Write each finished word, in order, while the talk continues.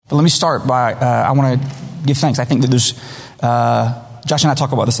But let me start by, I want to give thanks. I think that there's, Josh and I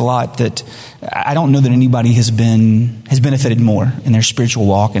talk about this a lot, that I don't know that anybody has benefited more in their spiritual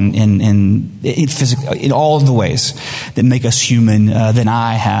walk and in all of the ways that make us human than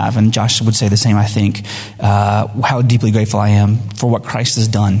I have. And Josh would say the same, I think, how deeply grateful I am for what Christ has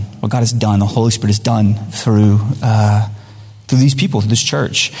done, what God has done, the Holy Spirit has done through these people, through this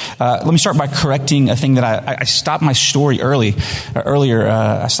church. Let me start by correcting a thing that I stopped my story earlier.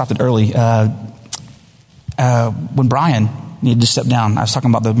 I stopped it early. When Brian needed to step down, I was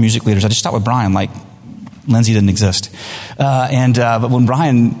talking about the music leaders. I just stopped with Brian, like Lindsay didn't exist. But when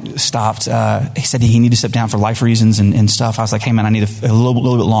Brian stopped, he said he needed to step down for life reasons and stuff. I was like, hey man, I need a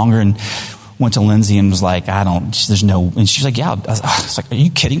little bit longer, and went to Lindsay and was like, and she's like, yeah. I was like, are you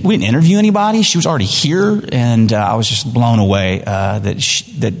kidding? We didn't interview anybody. She was already here. And I was just blown away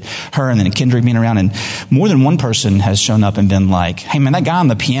that her and then Kendrick being around. And more than one person has shown up and been like, hey man, that guy on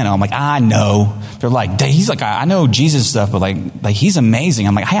the piano. I'm like, I know. They're like, he's like, I know Jesus stuff, but like he's amazing.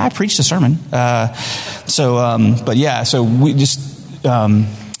 I'm like, hey, I preached a sermon. So we just,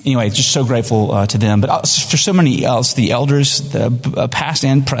 anyway, just so grateful to them. But for so many else, the elders, the past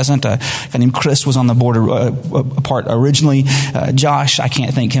and present, a guy named Chris was on the board part originally. Josh, I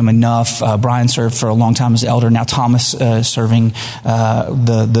can't thank him enough. Brian served for a long time as elder. Now Thomas serving.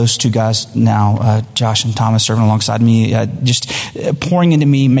 Those two guys now, Josh and Thomas serving alongside me, just pouring into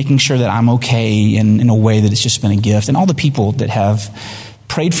me, making sure that I'm okay in a way that it's just been a gift. And all the people that have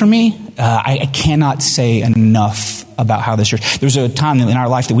prayed for me, I cannot say enough about how this church. There was a time in our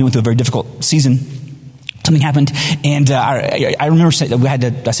life that we went through a very difficult season. Something happened, and I remember I sent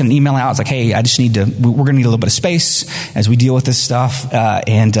an email out. I was like, hey, we're going to need a little bit of space as we deal with this stuff.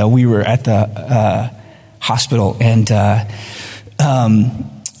 And we were at the hospital, and I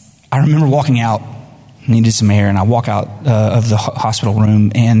remember walking out, needed some air, and I walk out of the hospital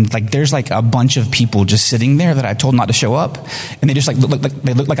room, and like there's like a bunch of people just sitting there that I told not to show up, and they just like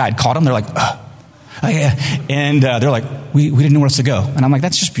look like I had caught them. They're like, and they're like, we didn't know where else to go, and I'm like,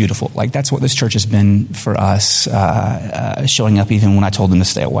 that's just beautiful. Like that's what this church has been for us, showing up even when I told them to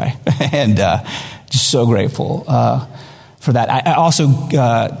stay away, and just so grateful for that. I also,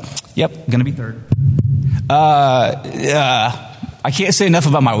 gonna be third. I can't say enough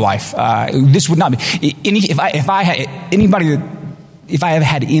about my wife. This would not be if I have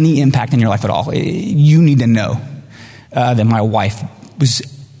had any impact in your life at all. You need to know that my wife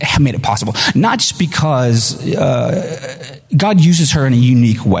made it possible. Not just because God uses her in a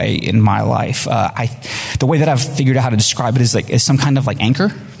unique way in my life. The way that I've figured out how to describe it is some kind of like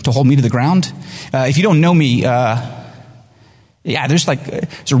anchor to hold me to the ground. If you don't know me. There's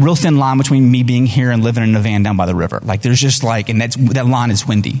a real thin line between me being here and living in a van down by the river. Like there's just and that line is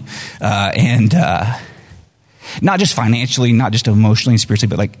windy. And not just financially, not just emotionally and spiritually,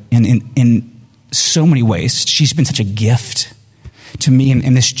 but like in so many ways. She's been such a gift to me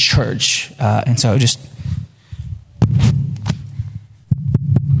in this church. And so just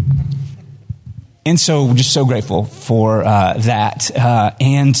so grateful for that.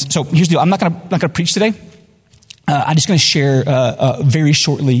 And so here's the deal. I'm not gonna preach today. I'm just going to share very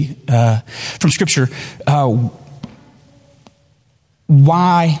shortly from Scripture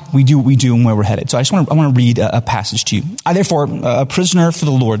why we do what we do and where we're headed. So I want to read a passage to you. I therefore, a prisoner for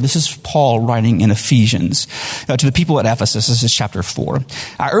the Lord. This is Paul writing in Ephesians to the people at Ephesus. This is chapter 4.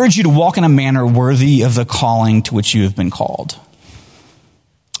 I urge you to walk in a manner worthy of the calling to which you have been called,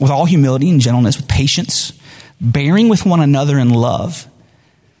 with all humility and gentleness, with patience, bearing with one another in love,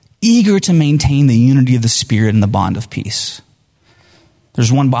 eager to maintain the unity of the Spirit and the bond of peace.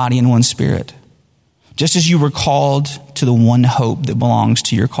 There's one body and one Spirit. Just as you were called to the one hope that belongs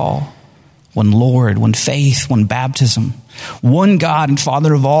to your call. One Lord, one faith, one baptism. One God and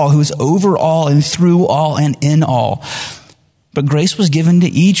Father of all, who is over all and through all and in all. But grace was given to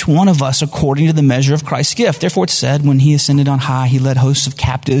each one of us according to the measure of Christ's gift. Therefore it said, when he ascended on high, he led hosts of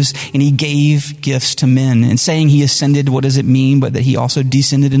captives and he gave gifts to men. And saying he ascended, what does it mean? But that he also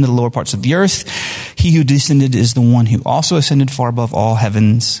descended into the lower parts of the earth. He who descended is the one who also ascended far above all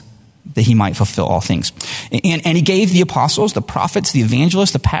heavens, that he might fulfill all things. And he gave the apostles, the prophets, the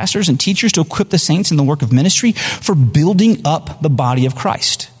evangelists, the pastors, and teachers to equip the saints in the work of ministry for building up the body of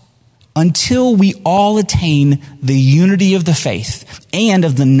Christ, until we all attain the unity of the faith and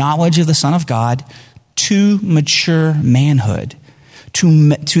of the knowledge of the Son of God, to mature manhood, to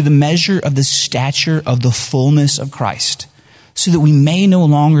the measure of the stature of the fullness of Christ, so that we may no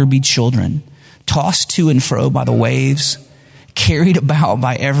longer be children, tossed to and fro by the waves, carried about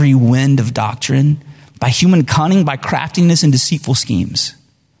by every wind of doctrine, by human cunning, by craftiness and deceitful schemes.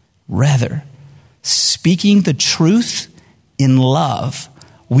 Rather, speaking the truth in love,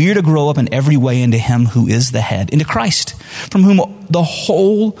 We are to grow up in every way into him who is the head, into Christ, from whom the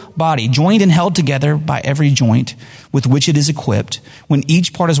whole body, joined and held together by every joint with which it is equipped, when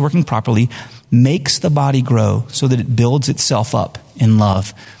each part is working properly, makes the body grow so that it builds itself up in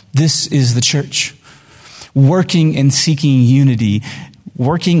love. This is the church, working and seeking unity,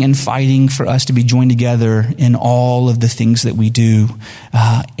 working and fighting for us to be joined together in all of the things that we do,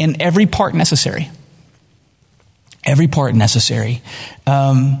 and every part necessary. Every part necessary.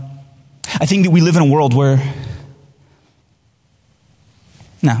 I think that we live in a world where,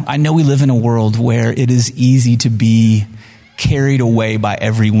 I know we live in a world where it is easy to be carried away by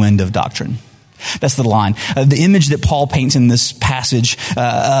every wind of doctrine. That's the line. The image that Paul paints in this passage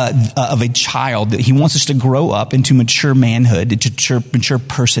of a child, that he wants us to grow up into mature manhood, to mature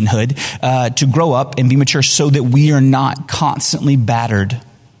personhood, to grow up and be mature so that we are not constantly battered.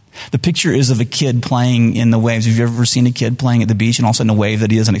 The picture is of a kid playing in the waves. Have you ever seen a kid playing at the beach and all of a sudden a wave that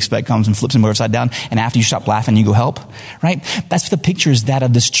he doesn't expect comes and flips him upside down, and after you stop laughing you go help? Right? That's the picture, is that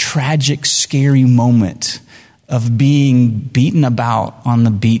of this tragic, scary moment of being beaten about on the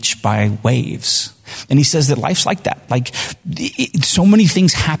beach by waves. And he says that life's like that. Like, so many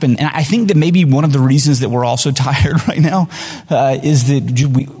things happen. And I think that maybe one of the reasons that we're all so tired right now is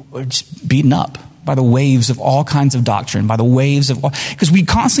that we're just beaten up by the waves of all kinds of doctrine, by the waves of all, because we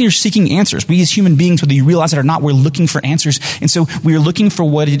constantly are seeking answers. We as human beings, whether you realize it or not, we're looking for answers. And so we are looking for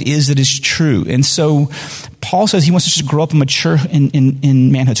what it is that is true. And so Paul says he wants us to grow up and mature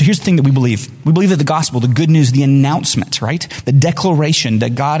in manhood. So here's the thing that we believe. We believe that the gospel, the good news, the announcement, right? The declaration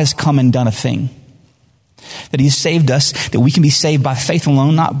that God has come and done a thing. That he has saved us, that we can be saved by faith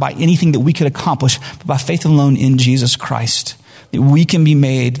alone, not by anything that we could accomplish, but by faith alone in Jesus Christ. That we can be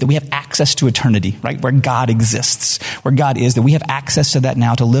made, that we have access to eternity, right? Where God exists, where God is, that we have access to that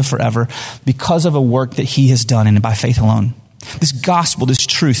now to live forever because of a work that he has done and by faith alone. This gospel, this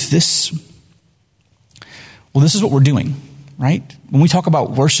truth, this is what we're doing, right? When we talk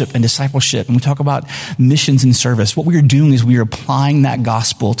about worship and discipleship, and we talk about missions and service, what we are doing is we are applying that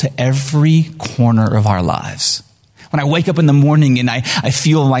gospel to every corner of our lives. When I wake up in the morning and I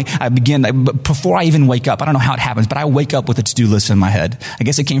feel like before I even wake up, I don't know how it happens, but I wake up with a to-do list in my head. I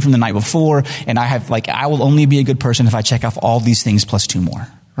guess it came from the night before, and I will only be a good person if I check off all these things plus 2 more,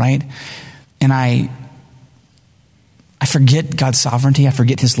 right? And I forget God's sovereignty. I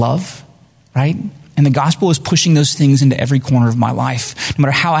forget his love, right? And the gospel is pushing those things into every corner of my life. No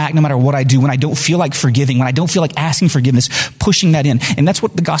matter how I act, no matter what I do, when I don't feel like forgiving, when I don't feel like asking forgiveness, pushing that in. And that's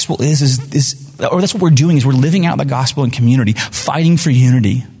what the gospel or that's what we're doing, is we're living out the gospel in community, fighting for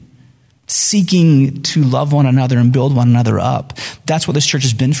unity, seeking to love one another and build one another up. That's what this church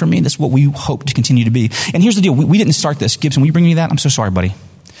has been for me. That's what we hope to continue to be. And here's the deal. We didn't start this. Gibson, will you bring me that? I'm so sorry, buddy.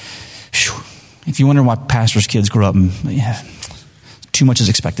 Whew. If you wonder why pastors' kids grow up and too much is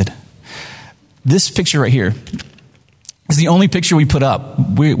expected. This picture right here is the only picture we put up.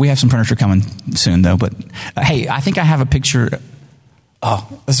 We have some furniture coming soon, though. But hey, I think I have a picture.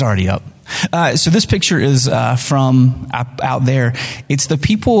 Oh, it's already up. So this picture is from out there. It's the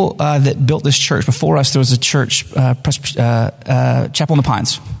people that built this church. Before us, there was a church, Chapel in the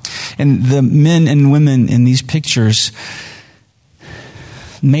Pines. And the men and women in these pictures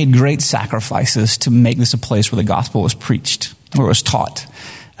made great sacrifices to make this a place where the gospel was preached, where it was taught.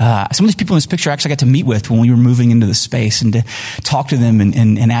 Some of these people in this picture I actually got to meet with when we were moving into the space, and to talk to them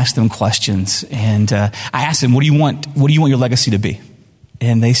and ask them questions. And I asked them, what do you want your legacy to be?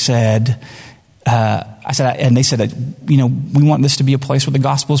 And they said, they said that, we want this to be a place where the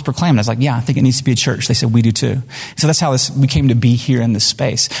gospel is proclaimed. I was like, yeah, I think it needs to be a church. They said, we do too. So that's how we came to be here in this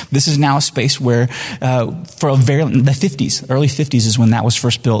space. This is now a space where, the early 50s is when that was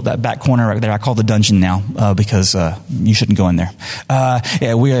first built. That back corner right there, I call the dungeon now, because, you shouldn't go in there.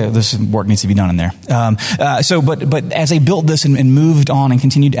 This work needs to be done in there. But as they built this and moved on and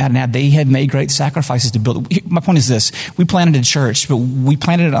continued to add and add, they had made great sacrifices to build. My point is this: we planted a church, but we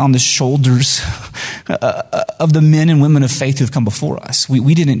planted it on the shoulders of the men and women of faith who've come before us.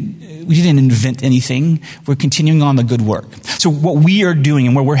 We didn't invent anything. We're continuing on the good work. So what we are doing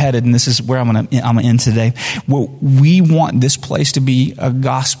and where we're headed, and this is where I'm gonna end today. We want this place to be a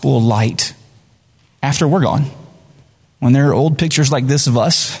gospel light after we're gone. When there are old pictures like this of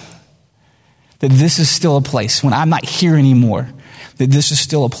us, that this is still a place. When I'm not here anymore, that this is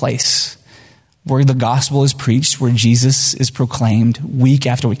still a place where the gospel is preached, where Jesus is proclaimed week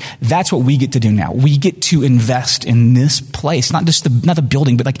after week. That's what we get to do now. We get to invest in this place, not the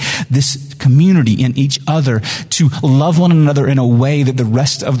building, but like this community in each other, to love one another in a way that the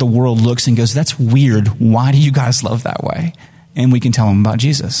rest of the world looks and goes, that's weird. Why do you guys love that way? And we can tell them about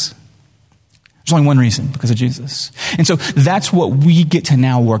Jesus. There's only one reason, because of Jesus. And so that's what we get to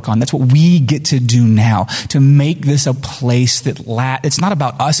now work on. That's what we get to do now, to make this a place that it's not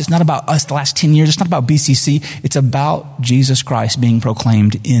about us. It's not about us the last 10 years. It's not about BCC. It's about Jesus Christ being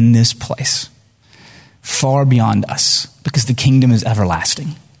proclaimed in this place, far beyond us, because the kingdom is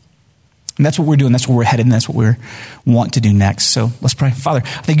everlasting. And that's what we're doing. That's where we're headed, and that's what we want to do next. So let's pray. Father,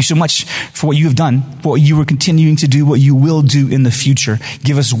 thank you so much for what you have done, for what you are continuing to do, what you will do in the future.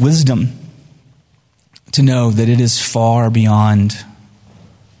 Give us wisdom to know that it is far beyond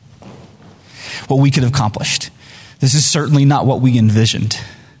what we could have accomplished. This is certainly not what we envisioned.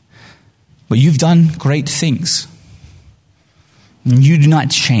 But you've done great things. And you do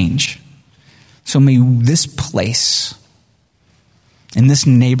not change. So may this place, in this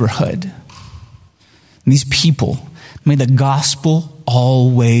neighborhood, these people, may the gospel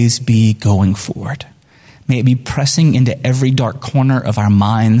always be going forward. May it be pressing into every dark corner of our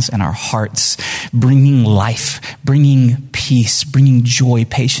minds and our hearts, bringing life, bringing peace, bringing joy,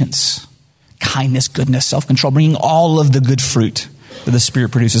 patience, kindness, goodness, self-control, bringing all of the good fruit that the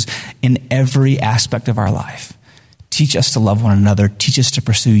Spirit produces in every aspect of our life. Teach us to love one another. Teach us to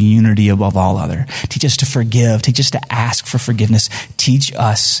pursue unity above all other. Teach us to forgive. Teach us to ask for forgiveness. Teach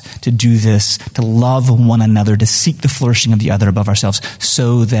us to do this, to love one another, to seek the flourishing of the other above ourselves,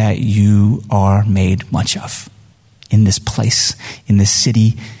 so that you are made much of in this place, in this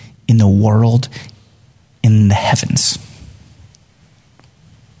city, in the world, in the heavens.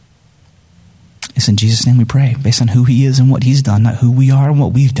 It's in Jesus' name we pray, based on who he is and what he's done, not who we are and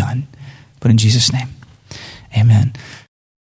what we've done, but in Jesus' name. Amen.